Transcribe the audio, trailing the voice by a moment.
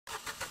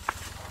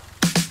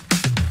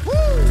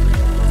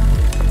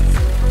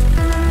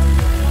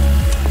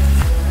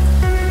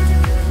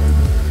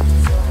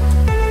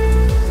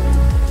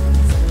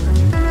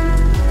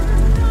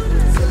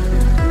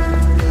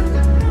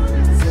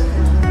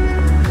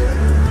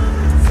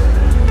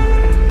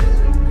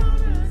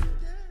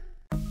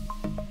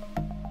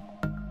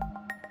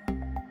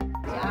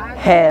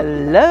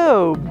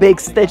Hello, big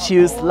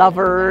statues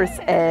lovers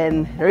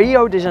and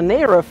Rio de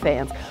Janeiro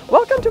fans.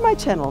 Welcome to my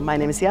channel. My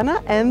name is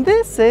Jana and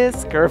this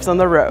is Curves on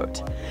the Road.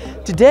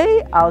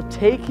 Today I'll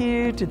take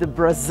you to the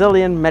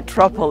Brazilian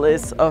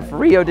metropolis of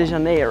Rio de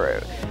Janeiro.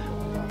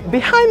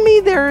 Behind me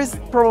there's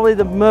probably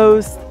the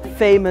most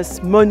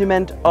famous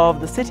monument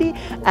of the city,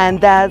 and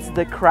that's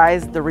the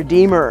Christ the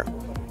Redeemer.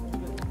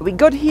 We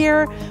got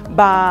here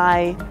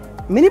by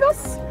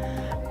minibus,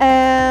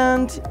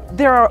 and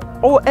there are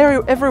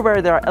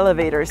everywhere there are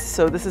elevators,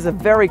 so this is a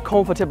very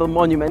comfortable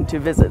monument to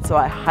visit, so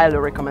I highly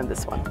recommend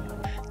this one.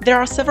 There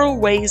are several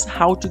ways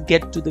how to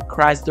get to the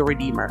Christ the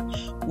Redeemer.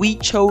 We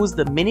chose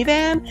the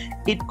minivan.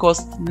 It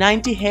cost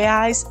 90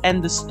 reais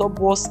and the stop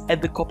was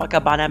at the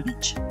Copacabana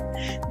beach.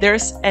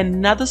 There's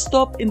another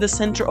stop in the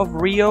center of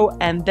Rio,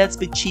 and that's a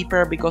bit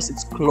cheaper because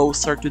it's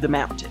closer to the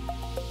mountain.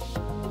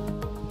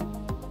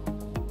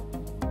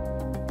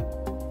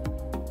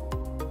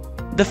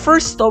 The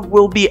first stop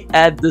will be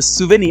at the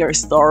souvenir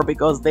store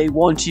because they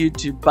want you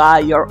to buy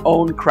your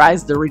own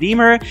Christ the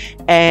Redeemer,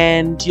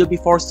 and you'll be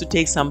forced to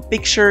take some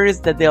pictures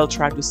that they'll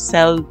try to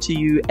sell to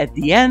you at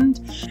the end.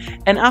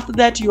 And after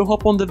that you'll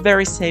hop on the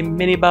very same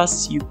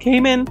minibus you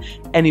came in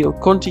and you'll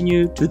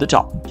continue to the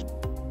top.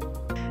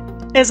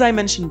 As I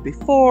mentioned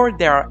before,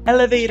 there are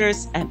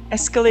elevators and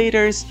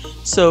escalators,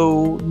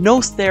 so no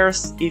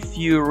stairs if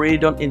you really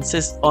don't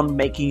insist on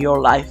making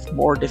your life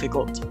more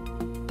difficult.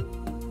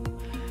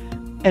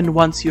 And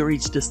once you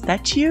reach the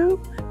statue,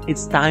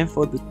 it's time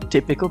for the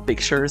typical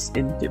pictures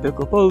in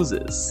typical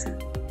poses.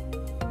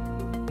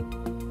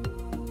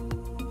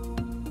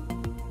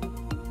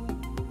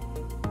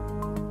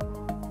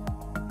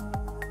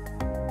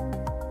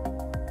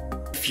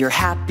 If you're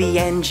happy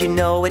and you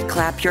know it,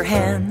 clap your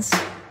hands.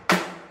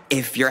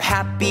 If you're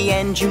happy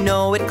and you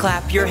know it,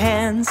 clap your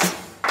hands.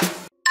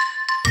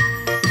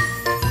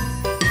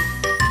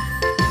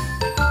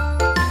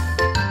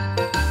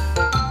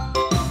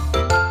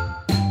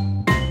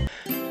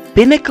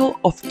 Pinnacle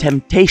of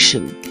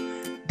Temptation.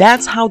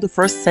 That's how the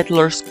first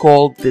settlers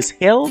called this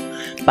hill,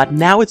 but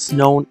now it's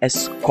known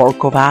as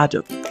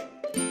Corcovado.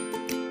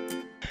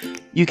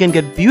 You can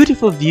get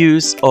beautiful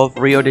views of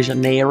Rio de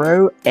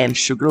Janeiro and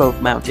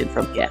Sugarloaf Mountain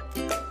from here.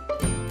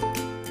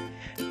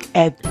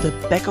 At the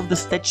back of the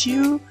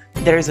statue,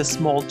 there is a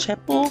small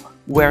chapel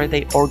where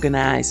they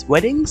organize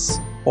weddings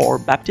or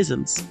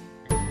baptisms.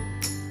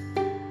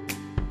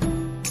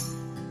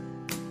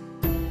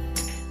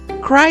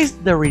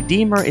 Christ the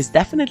Redeemer is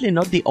definitely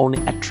not the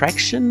only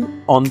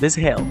attraction on this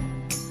hill.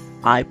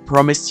 I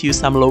promised you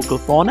some local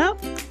fauna.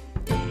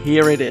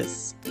 Here it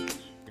is.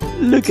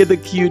 Look at the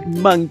cute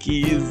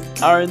monkeys.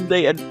 Aren't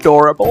they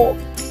adorable?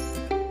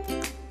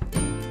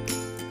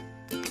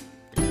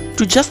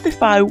 To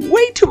justify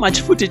way too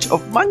much footage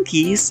of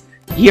monkeys,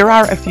 here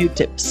are a few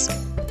tips.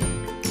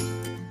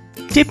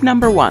 Tip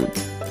number 1.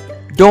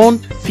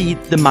 Don't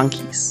feed the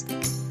monkeys.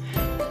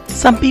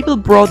 Some people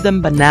brought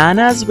them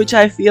bananas, which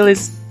I feel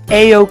is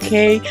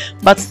a-okay,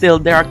 but still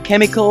there are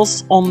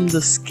chemicals on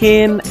the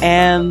skin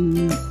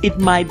and it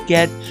might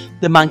get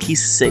the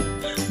monkeys sick.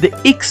 The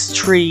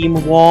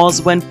extreme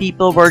was when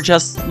people were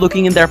just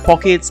looking in their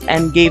pockets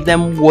and gave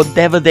them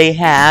whatever they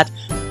had,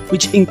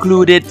 which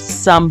included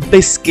some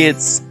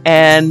biscuits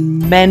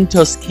and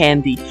Mentos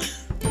candy.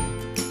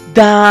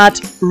 That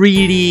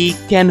really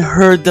can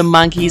hurt the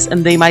monkeys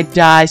and they might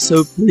die,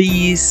 so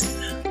please,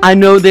 I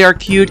know they are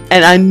cute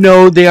and I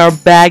know they are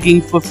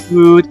begging for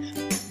food,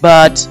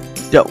 but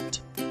don't.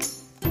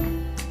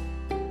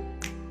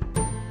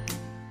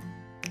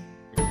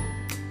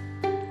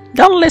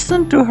 Don't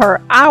listen to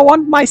her, I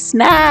want my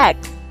snack!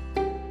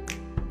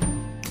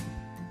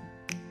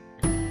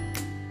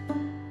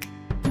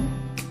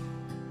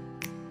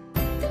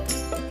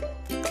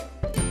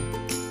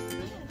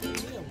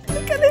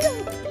 Look at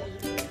him!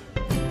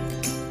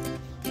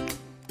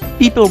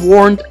 People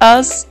warned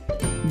us,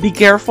 be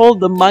careful,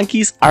 the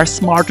monkeys are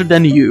smarter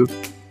than you.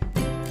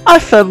 I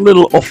felt a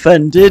little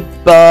offended,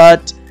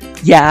 but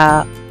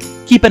yeah,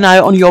 keep an eye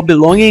on your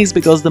belongings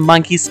because the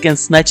monkeys can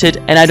snatch it,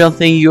 and I don't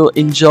think you'll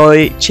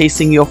enjoy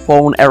chasing your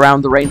phone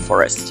around the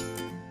rainforest.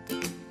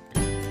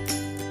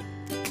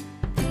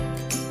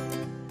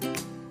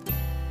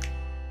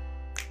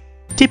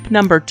 Tip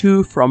number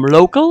 2 from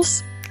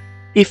locals.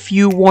 If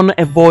you want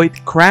to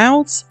avoid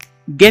crowds,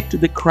 get to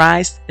the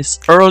Christ as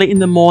early in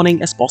the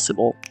morning as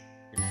possible.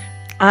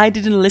 I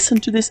didn't listen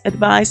to this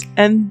advice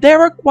and there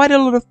were quite a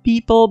lot of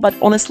people, but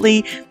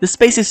honestly the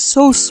space is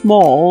so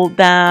small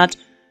that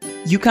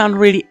you can't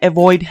really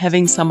avoid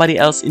having somebody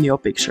else in your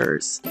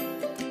pictures.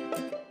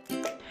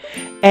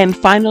 And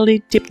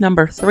finally, tip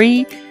number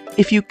 3,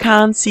 if you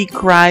can't see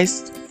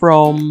Christ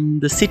from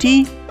the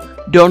city,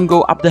 don't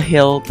go up the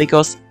hill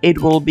because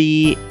it will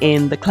be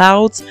in the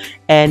clouds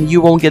and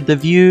you won't get the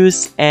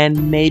views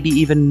and maybe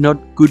even not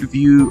good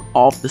view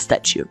of the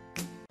statue.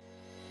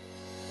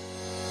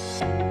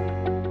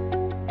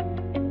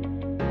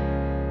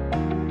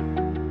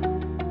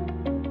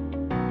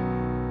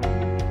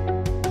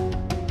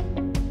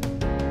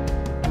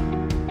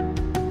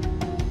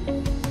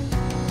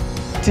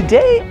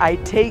 Today I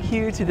take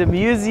you to the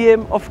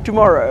Museum of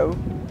Tomorrow,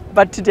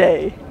 but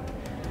today,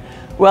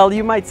 well,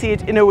 you might see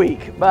it in a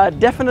week, but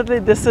definitely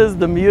this is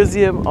the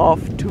Museum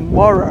of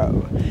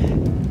Tomorrow.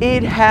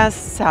 It has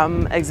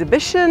some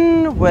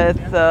exhibition with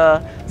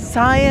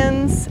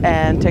science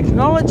and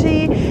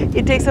technology.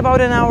 It takes about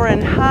an hour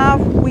and a half.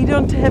 We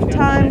don't have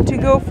time to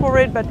go for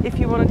it, but if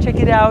you want to check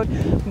it out,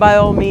 by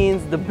all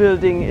means, the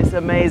building is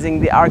amazing.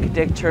 The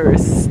architecture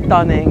is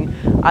stunning.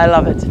 I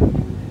love it.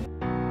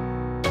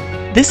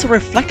 This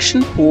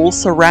reflection pool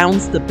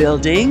surrounds the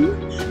building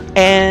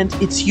and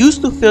it's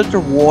used to filter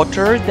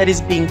water that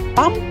is being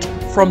pumped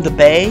from the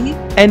bay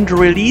and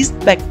released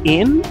back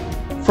in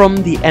from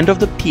the end of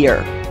the pier.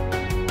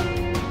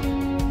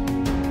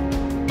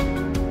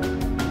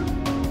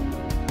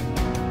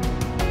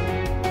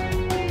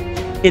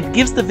 It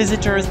gives the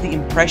visitors the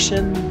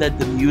impression that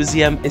the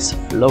museum is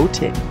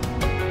floating.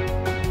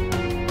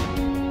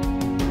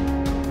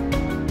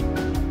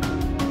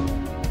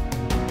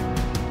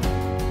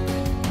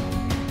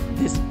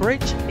 This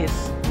bridge is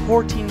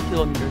 14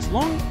 kilometers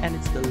long and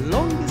it's the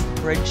longest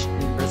bridge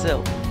in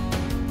Brazil.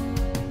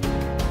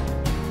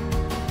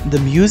 The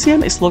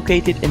museum is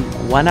located in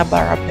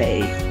Guanabara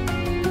Bay.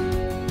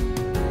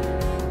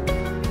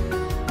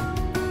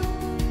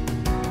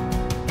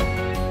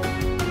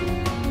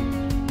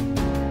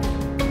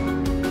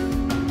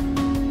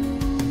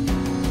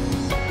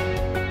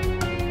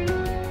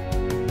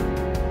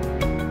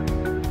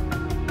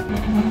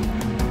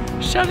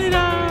 Shut it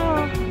up!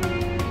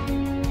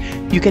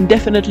 You can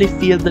definitely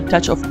feel the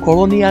touch of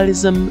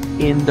colonialism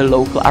in the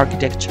local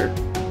architecture.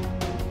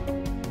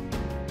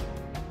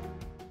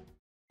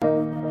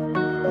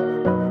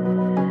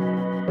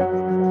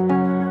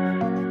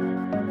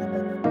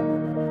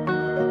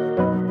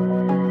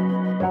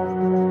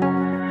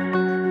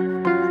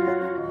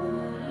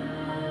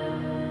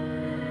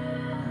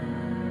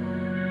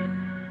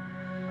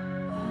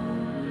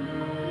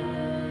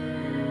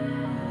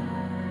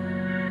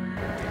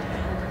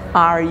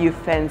 Are you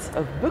fans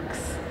of books?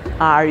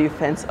 Are you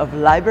fans of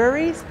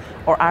libraries?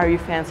 Or are you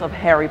fans of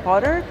Harry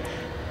Potter?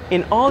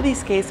 In all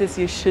these cases,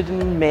 you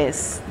shouldn't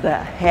miss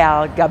the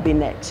Real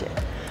Gabinete.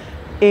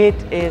 It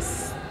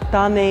is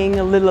stunning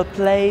little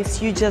place.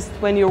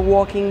 When you're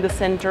walking the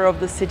center of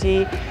the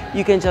city,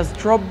 you can just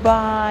drop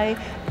by.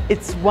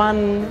 It's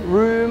one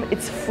room,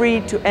 it's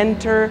free to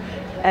enter,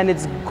 and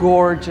it's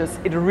gorgeous.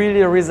 It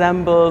really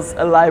resembles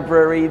a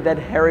library that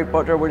Harry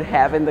Potter would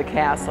have in the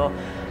castle.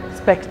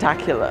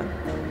 Spectacular.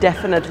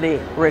 Definitely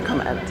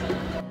recommend.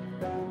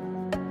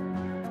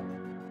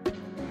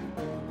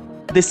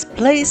 This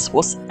place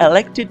was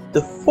elected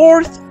the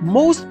 4th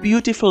most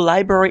beautiful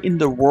library in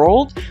the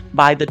world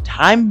by the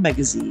Time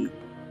magazine.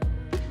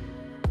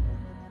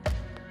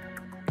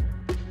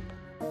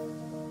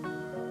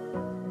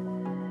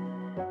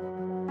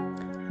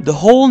 The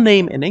whole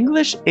name in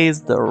English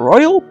is the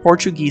Royal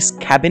Portuguese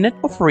Cabinet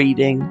of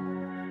Reading.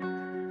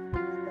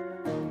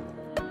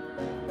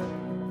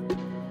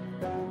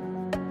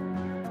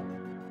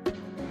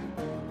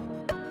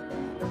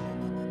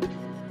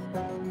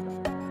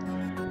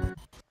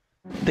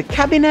 The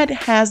cabinet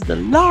has the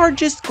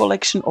largest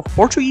collection of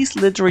Portuguese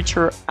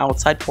literature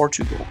outside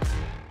Portugal.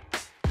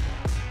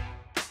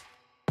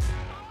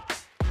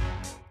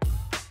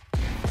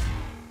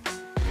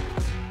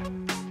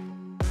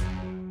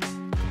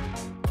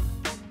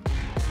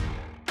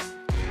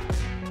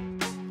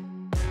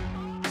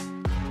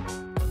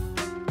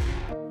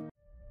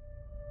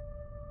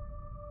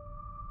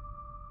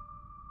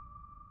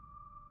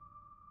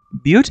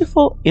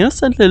 Beautiful,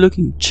 innocently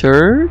looking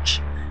church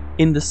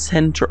in the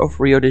center of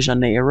Rio de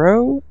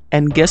Janeiro,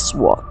 and guess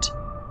what?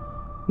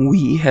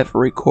 We have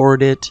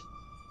recorded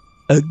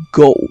a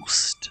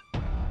ghost.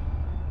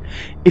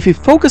 If you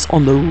focus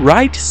on the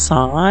right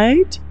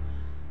side,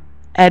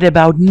 at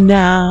about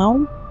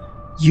now,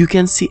 you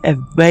can see a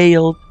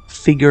veiled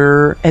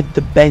figure at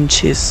the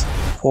benches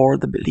for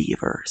the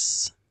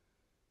believers.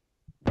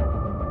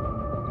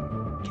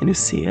 Can you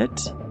see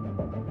it?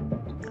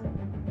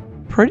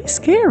 Pretty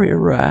scary,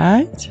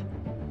 right?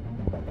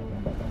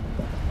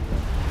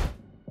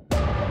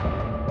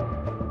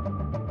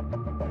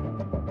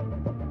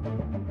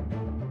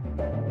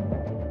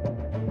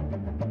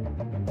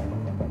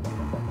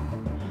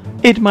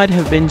 It might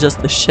have been just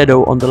the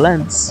shadow on the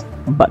lens,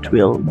 but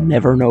we'll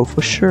never know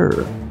for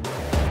sure.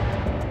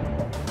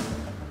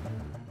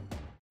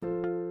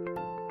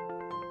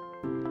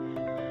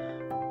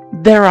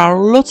 There are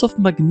lots of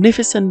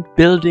magnificent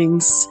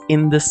buildings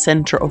in the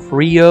center of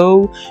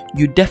Rio.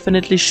 You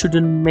definitely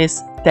shouldn't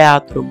miss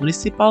Teatro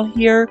Municipal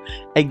here.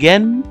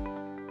 Again,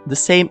 the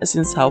same as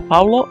in Sao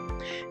Paulo,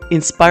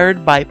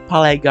 inspired by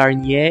Palais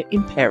Garnier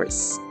in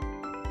Paris.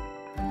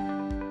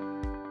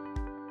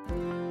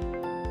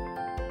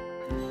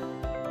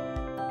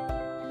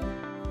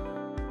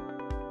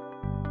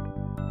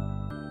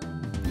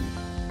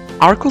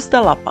 Arcos da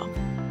Lapa,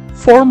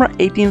 former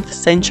 18th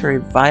century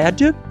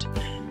viaduct,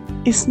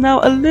 is now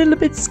a little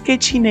bit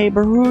sketchy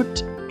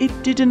neighborhood.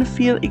 It didn't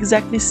feel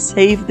exactly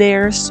safe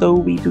there, so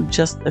we took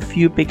just a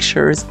few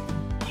pictures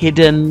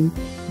hidden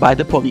by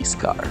the police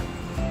car.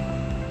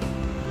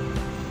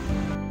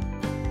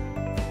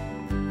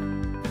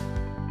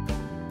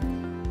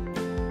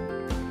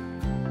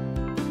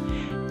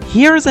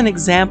 Here is an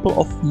example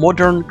of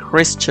modern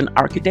Christian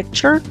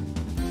architecture,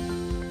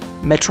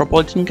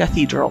 Metropolitan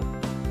Cathedral.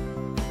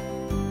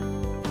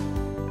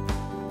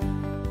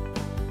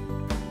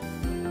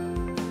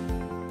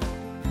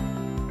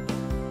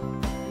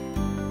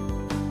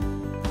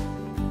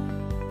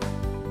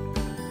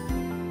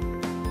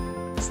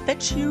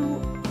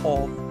 Statue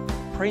of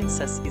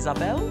Princess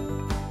Isabel.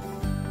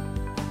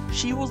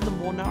 She was the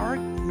monarch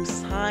who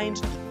signed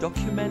the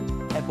document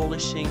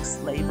abolishing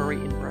slavery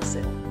in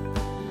Brazil.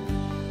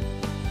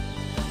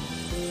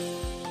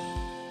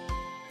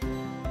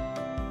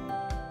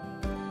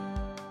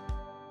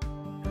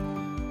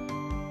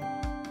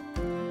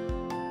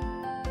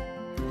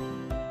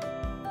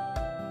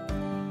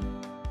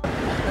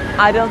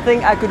 I don't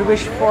think I could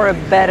wish for a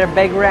better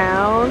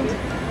background.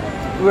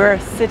 We're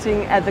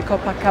sitting at the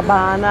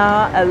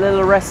Copacabana, a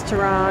little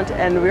restaurant,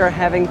 and we're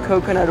having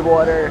coconut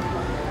water.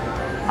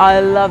 I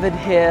love it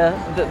here.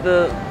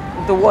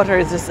 The water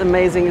is just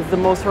amazing. It's the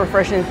most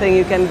refreshing thing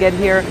you can get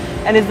here,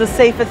 and it's the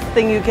safest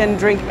thing you can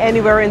drink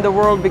anywhere in the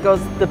world because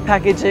the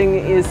packaging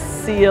is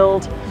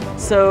sealed,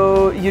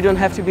 so you don't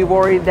have to be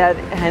worried that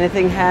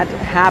anything had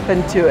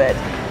happened to it.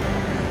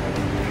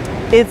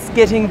 It's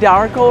getting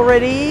dark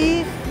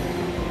already.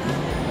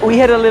 We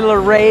had a little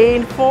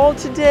rainfall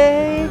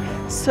today,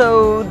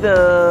 so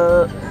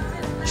the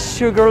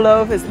sugar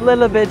loaf is a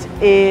little bit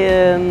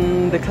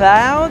in the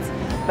clouds,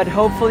 but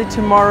hopefully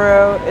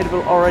tomorrow it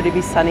will already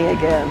be sunny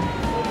again.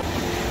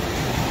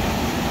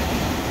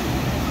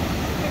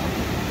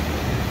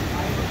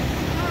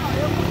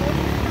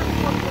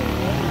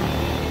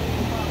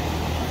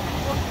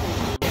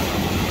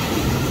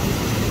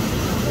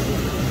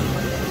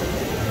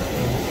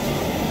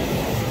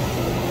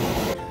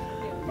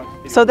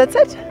 So that's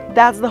it.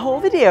 That's the whole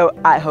video.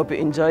 I hope you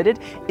enjoyed it.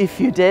 If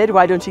you did,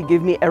 why don't you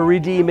give me a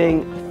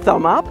redeeming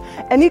thumb up?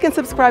 And you can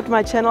subscribe to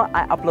my channel.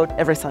 I upload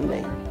every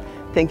Sunday.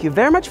 Thank you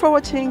very much for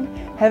watching.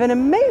 Have an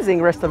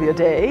amazing rest of your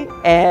day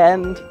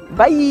and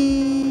bye!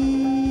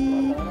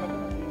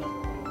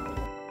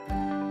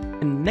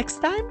 And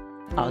next time,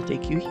 I'll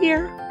take you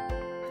here.